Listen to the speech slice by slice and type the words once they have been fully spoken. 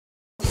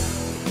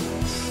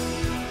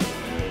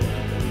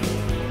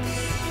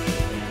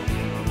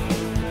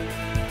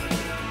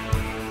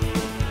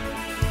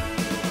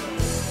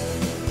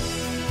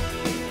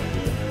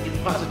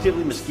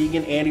positively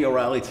Muskegon. Andy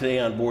O'Reilly today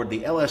on board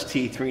the LST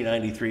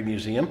 393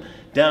 Museum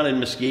down in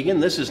Muskegon.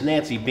 This is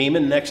Nancy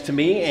Beeman next to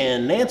me,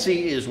 and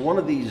Nancy is one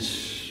of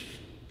these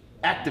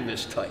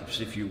activist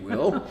types, if you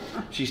will.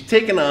 She's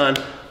taken on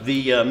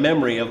the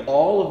memory of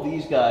all of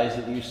these guys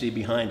that you see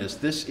behind us.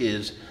 This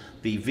is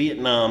the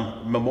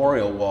Vietnam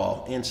Memorial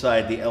Wall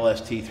inside the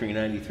LST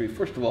 393.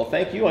 First of all,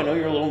 thank you. I know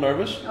you're a little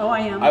nervous. Oh, I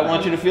am. I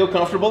want you to feel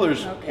comfortable.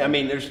 There's, okay. I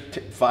mean, there's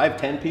 5,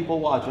 10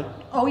 people watching.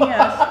 Oh,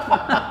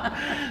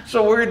 yes.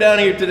 So we're down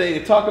here today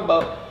to talk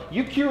about,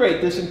 you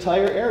curate this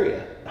entire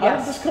area. How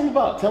did this come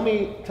about? Tell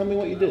me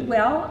what you did.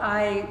 Well,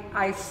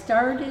 I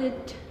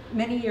started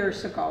many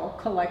years ago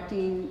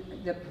collecting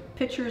the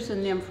pictures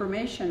and the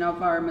information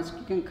of our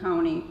Muskegon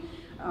County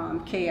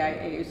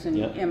KIAs and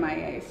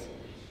MIAs.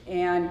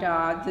 And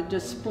the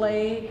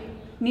display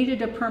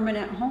needed a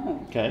permanent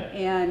home. Okay.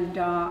 And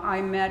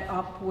I met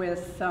up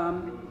with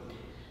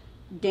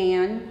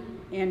Dan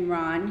and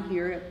Ron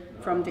here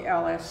from the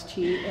LST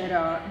at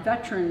a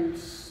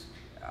veterans,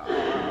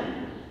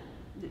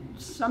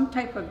 some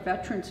type of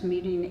veterans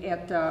meeting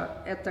at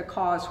the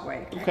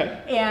Causeway.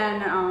 Okay.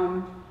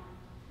 And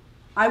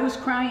I was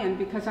crying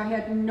because I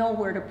had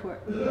nowhere to put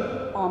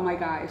all my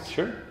guys.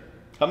 Sure.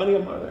 How many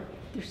of them are there?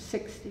 There's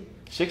 60.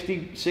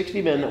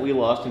 60 men that we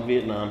lost in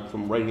Vietnam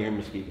from right here in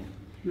Muskegon.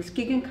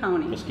 Muskegon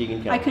County.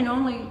 Muskegon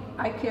County.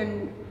 I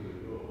can,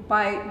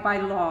 by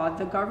law,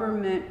 the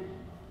government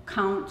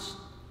counts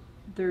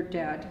their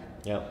dead.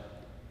 Yeah.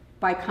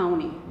 By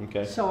county.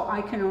 Okay. So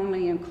I can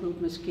only include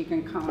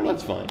Muskegon County. Well,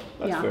 that's fine.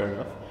 That's fair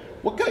enough.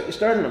 What got you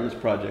started on this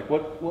project?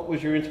 What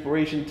was your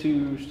inspiration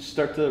to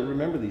start to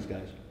remember these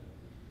guys?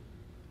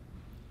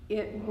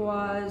 It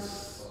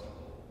was,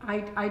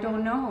 I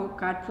don't know.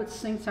 God puts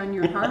things on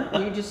your heart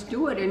and you just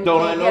do it and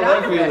don't I know get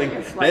that out feeling? of it.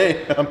 It's like,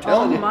 hey, I'm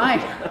telling you. Oh my.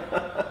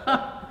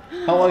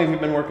 How long have you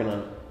been working on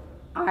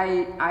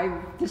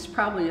it? This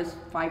probably is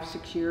 5,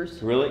 6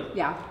 years. Really?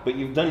 Yeah. But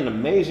you've done an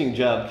amazing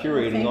job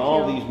curating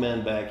all you. these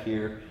men back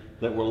here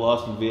that were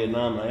lost in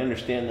Vietnam. And I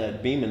understand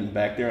that Beeman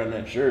back there on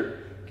that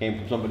shirt came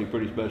from somebody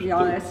pretty special yeah,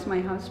 too. that's my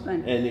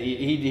husband. And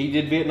he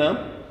did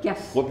Vietnam?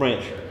 Yes. What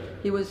branch?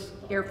 He was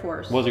Air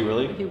Force. Was he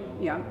really? He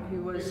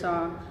was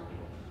not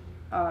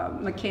a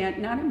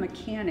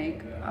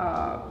mechanic,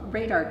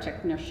 radar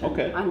technician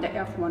on the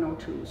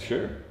F-102s.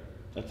 Sure.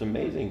 That's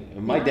amazing.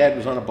 And my dad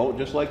was on a boat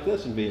just like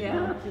this in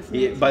Vietnam.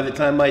 Yeah, by the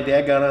time my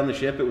dad got on the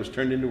ship, it was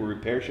turned into a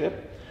repair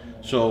ship.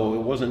 So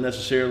it wasn't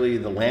necessarily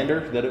the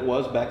lander that it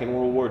was back in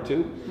World War II.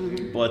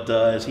 Mm-hmm. But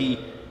as he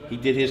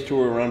did his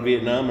tour around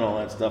Vietnam and all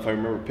that stuff, I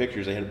remember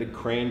pictures. They had a big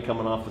crane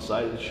coming off the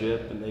side of the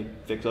ship, and they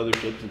fixed other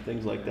ships and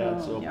things like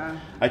that.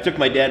 I took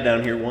my dad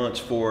down here once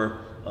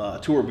for a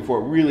tour before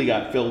it really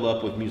got filled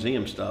up with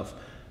museum stuff,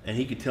 and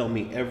he could tell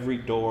me every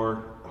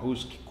door,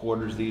 whose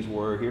quarters these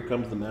were. Here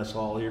comes the mess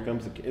hall. Here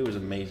comes the. It was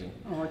amazing.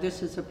 Oh,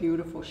 this is a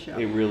beautiful ship.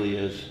 It really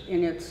is.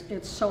 And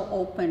it's so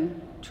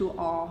open to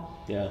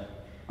all. Yeah.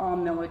 All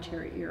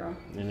military era.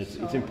 And it's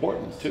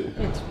important too.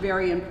 It's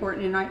very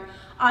important, and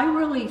I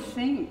really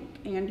think,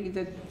 Andy,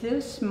 that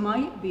this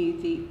might be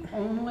the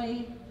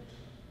only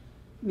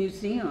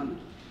museum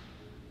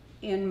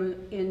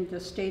in the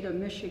state of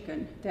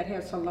Michigan that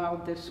has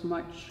allowed this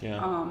much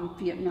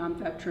Vietnam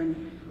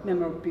veteran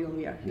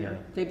memorabilia here.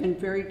 Yeah. They've been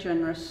very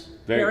generous,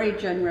 very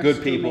generous.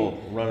 Good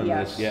people running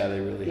this. Yeah,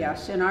 they really have.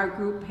 Yes, and our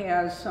group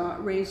has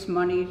raised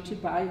money to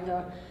buy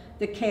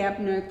the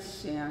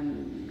cabinets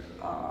and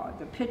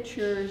the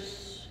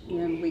pictures,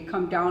 and we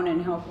come down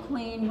and help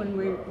clean when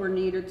we're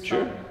needed. So,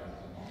 sure.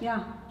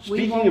 Yeah.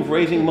 Speaking of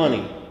raising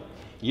money,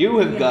 you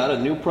have got a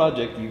new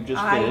project you've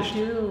just finished. I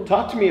do.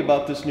 Talk to me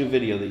about this new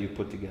video that you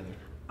put together.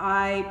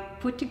 I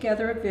put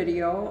together a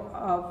video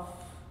of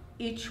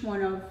each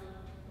one of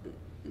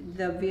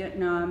the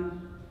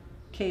Vietnam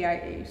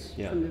KIAs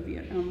from the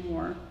Vietnam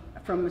War,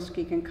 from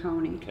Muskegon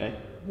County,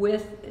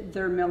 with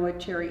their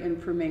military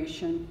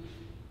information,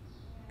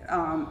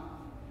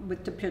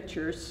 with the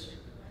pictures.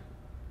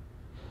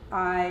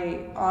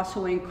 I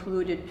also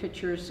included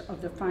pictures of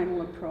the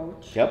final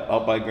approach. Yep,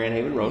 out by Grand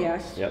Haven Road.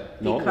 Yes. Yep.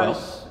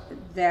 Because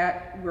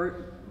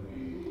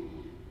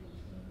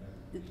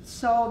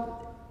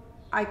so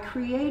I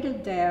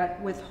created that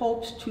with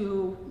hopes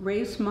to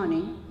raise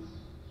money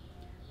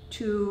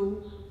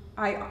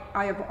I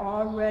have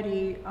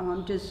already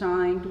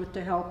designed, with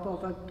the help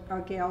of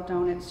a gal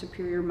down at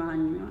Superior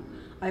Monument,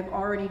 I've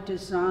already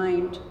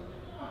designed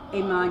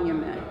a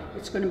monument.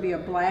 It's going to be a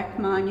black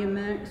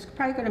monument. It's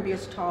probably going to be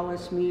as tall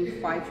as me,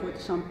 5 foot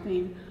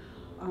something.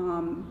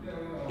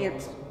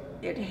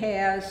 It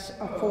has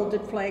a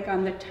folded flag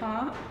on the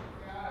top.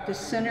 The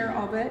center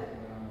of it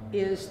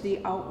is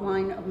the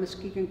outline of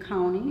Muskegon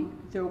County.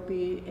 There will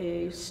be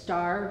a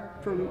star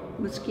for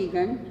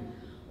Muskegon.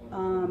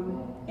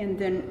 And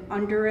then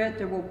under it,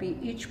 there will be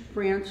each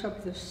branch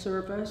of the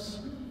service,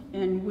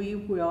 and we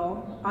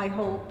will, I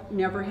hope,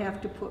 never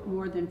have to put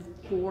more than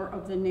 4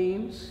 of the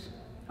names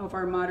of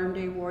our modern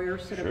day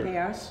warriors that have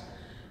passed,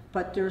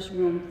 but there's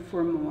room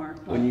for more.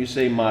 When you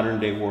say modern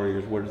day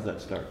warriors, where does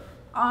that start?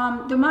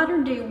 The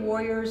modern day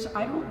warriors,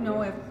 I don't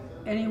know if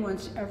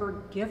anyone's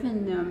ever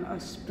given them a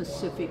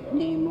specific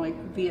name like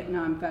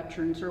Vietnam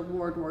veterans or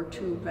World War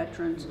II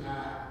veterans.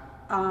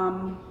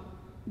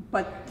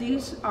 But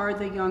these are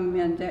the young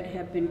men that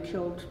have been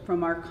killed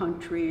from our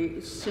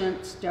country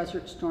since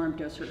Desert Storm,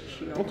 Desert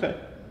Shield. Okay.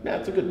 Yeah,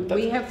 that's a good.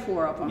 We have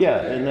 4 of them. Yeah,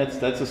 and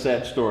that's a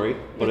sad story,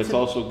 but it's a-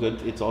 also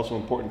good. It's also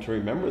important to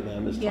remember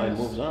them as time Yes.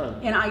 moves on.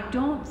 And I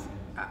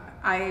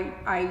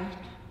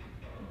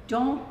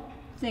don't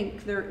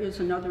think there is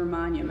another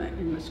monument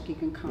in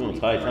Muskegon County. Well, it's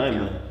high for time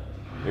them.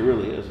 then. It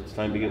really is. It's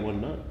time to get one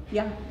done.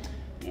 Yeah.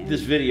 And-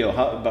 This video,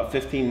 about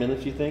 15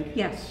 minutes, you think?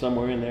 Yes.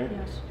 Somewhere in there?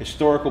 Yes.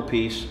 Historical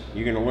piece.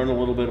 You're going to learn a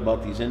little bit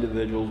about these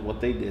individuals, what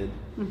they did.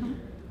 Mm-hmm.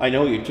 I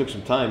know you took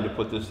some time to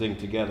put this thing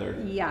together.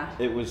 Yeah.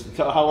 It was,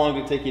 how long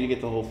did it take you to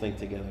get the whole thing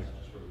together?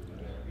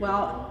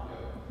 Well,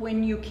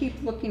 when you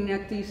keep looking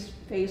at these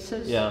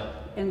faces Yeah.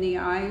 and the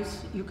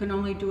eyes, you can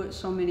only do it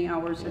so many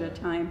hours at a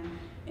time.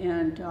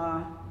 And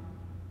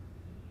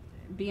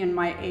being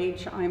my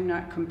age, I'm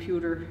not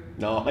computer.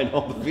 No, I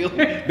know the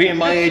feeling. Being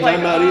my age,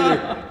 I'm not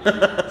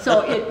either.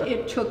 So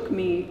it took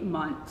me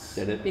months.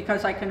 Did it?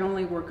 Because I can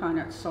only work on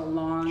it so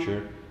long.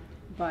 Sure.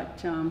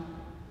 But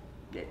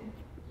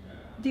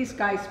these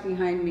guys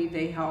behind me,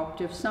 they helped.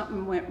 If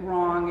something went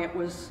wrong,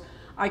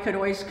 I could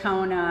always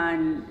count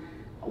on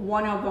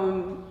one of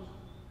them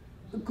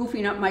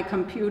goofing up my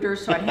computer,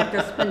 so I'd have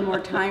to spend more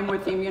time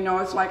with him. You know,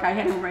 it's like I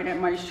had him right at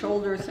my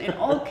shoulder saying,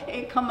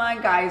 okay, come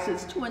on guys,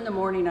 it's 2 in the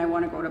morning, I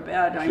want to go to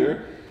bed.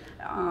 Sure.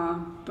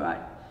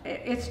 But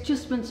it's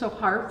just been so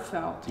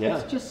heartfelt. Yeah.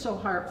 It's just so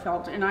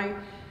heartfelt. And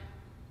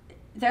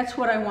that's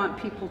what I want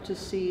people to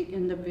see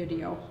in the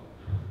video,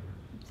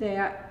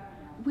 that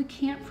we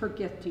can't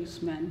forget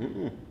these men.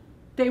 Mm-mm.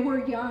 They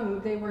were young,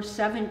 they were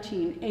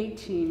 17,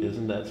 18,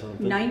 Isn't that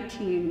something?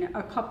 19.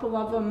 A couple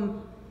of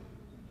them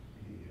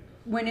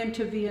went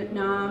into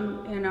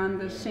Vietnam, and on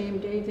the same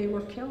day they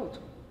were killed.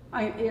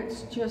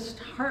 It's just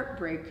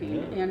heartbreaking.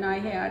 Yeah. And I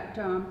had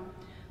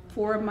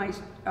 4 of my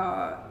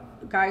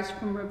guys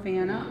from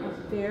Ravenna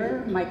up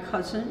there. My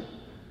cousin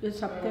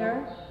is up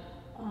there.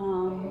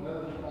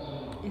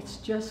 It's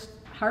just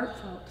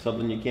heartfelt.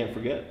 Something you can't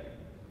forget.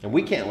 And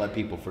we can't let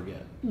people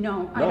forget.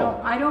 No, No.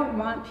 I don't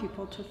want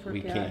people to forget.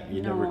 We can't.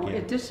 You no, never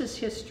can. This is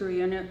history,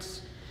 and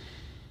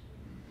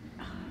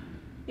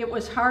it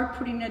was hard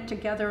putting it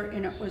together,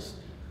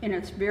 and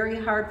it's very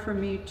hard for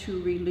me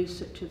to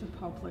release it to the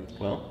public.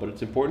 Well, but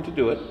it's important to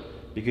do it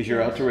because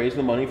you're out to raise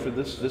the money for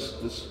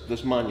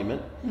this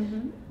monument.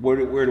 Mm-hmm.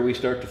 Where do we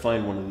start to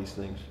find one of these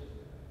things?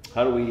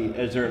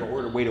 Is there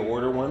an way to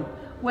order one?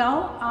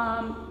 Well,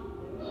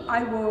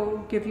 I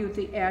will give you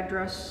the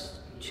address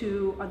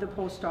to the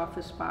post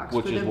office box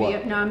Which for is the what?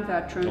 Vietnam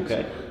veterans.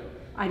 Okay.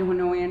 I don't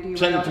know, Andy.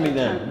 Send right it to me off the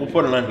then. top. We'll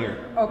put it on here.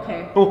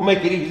 Okay. We'll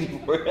make it easy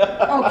for you.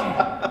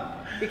 Okay.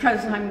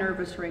 Because I'm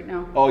nervous right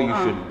now. Oh, you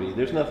shouldn't be.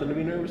 There's nothing to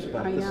be nervous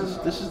about. I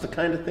This is the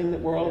kind of thing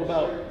that we're all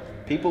about.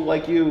 People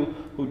like you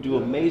who do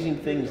amazing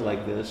things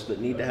like this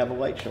that need to have a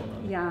light shown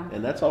on. Yeah.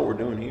 And that's all we're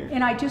doing here.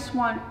 And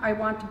I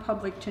want the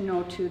public to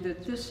know too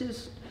that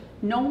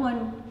no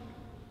one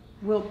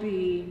will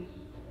be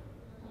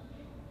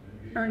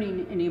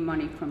earning any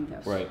money from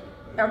this. Right.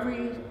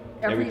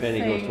 Every penny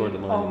goes toward the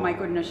Oh monument. my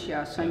goodness,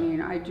 yes. I mean,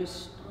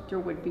 there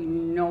would be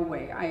no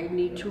way. I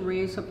need to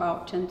raise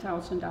about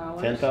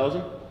 $10,000.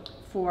 10,000?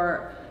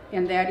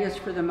 And that is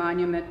for the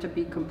monument to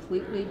be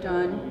completely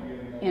done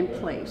and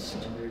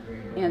placed.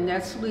 And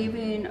that's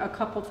leaving a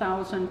couple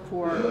thousand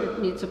it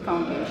needs a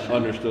foundation.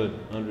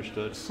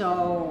 Understood.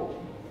 So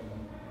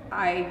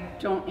I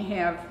don't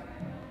have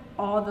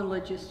all the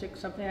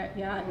logistics of that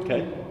yet.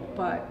 Okay.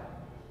 But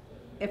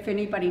if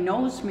anybody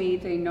knows me,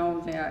 they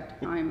know that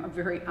I'm a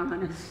very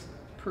honest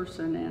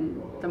person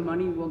and the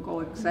money will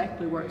go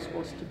exactly where it's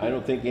supposed to be. I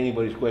don't think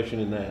anybody's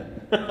questioning that.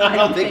 I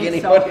don't think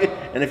so. anybody.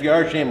 And if you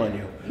are, shame on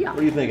you. Yeah.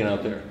 What are you thinking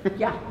out there?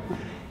 Yeah.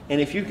 And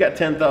if you've got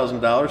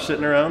 $10,000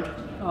 sitting around,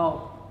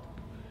 Oh,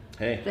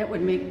 hey, that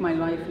would make my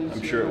life easier.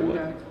 I'm sure it would.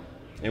 wouldn't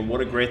And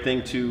what a great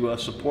thing to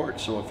support.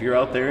 So if you're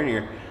out there and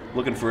you're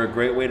looking for a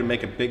great way to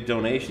make a big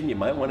donation, you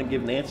might want to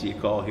give Nancy a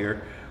call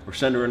here or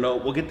send her a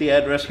note. We'll get the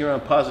address here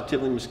on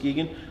Positively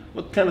Muskegon.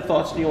 What kind of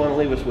thoughts do you want to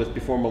leave us with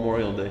before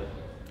Memorial Day?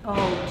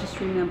 Oh, just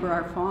remember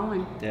our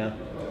fallen. Yeah?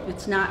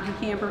 It's not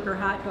hamburger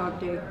hot dog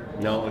day.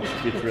 No,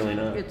 it's really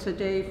not. It's a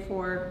day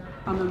for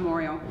a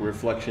memorial.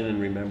 Reflection and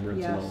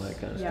remembrance and all Yes, that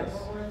kind of yes.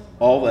 stuff.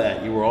 All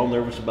that. You were all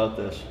nervous about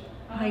this.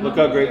 I Look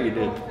know. how great you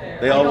did.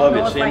 They I all don't love know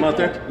you. if See them I out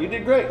there? did. You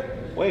did great.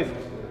 Wave.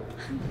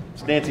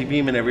 It's Nancy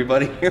Beeman,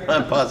 everybody, here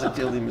on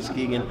Positively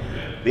Muskegon.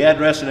 The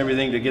address and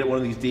everything to get one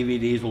of these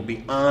DVDs will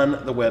be on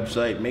the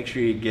website. Make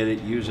sure you get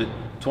it, use it.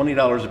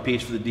 $20 a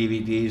piece for the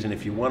DVDs, and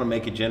if you want to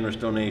make a generous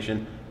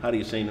donation, how do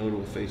you say no to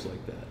a face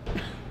like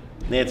that?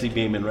 Nancy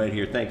Beeman right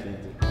here. Thanks,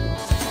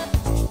 Nancy.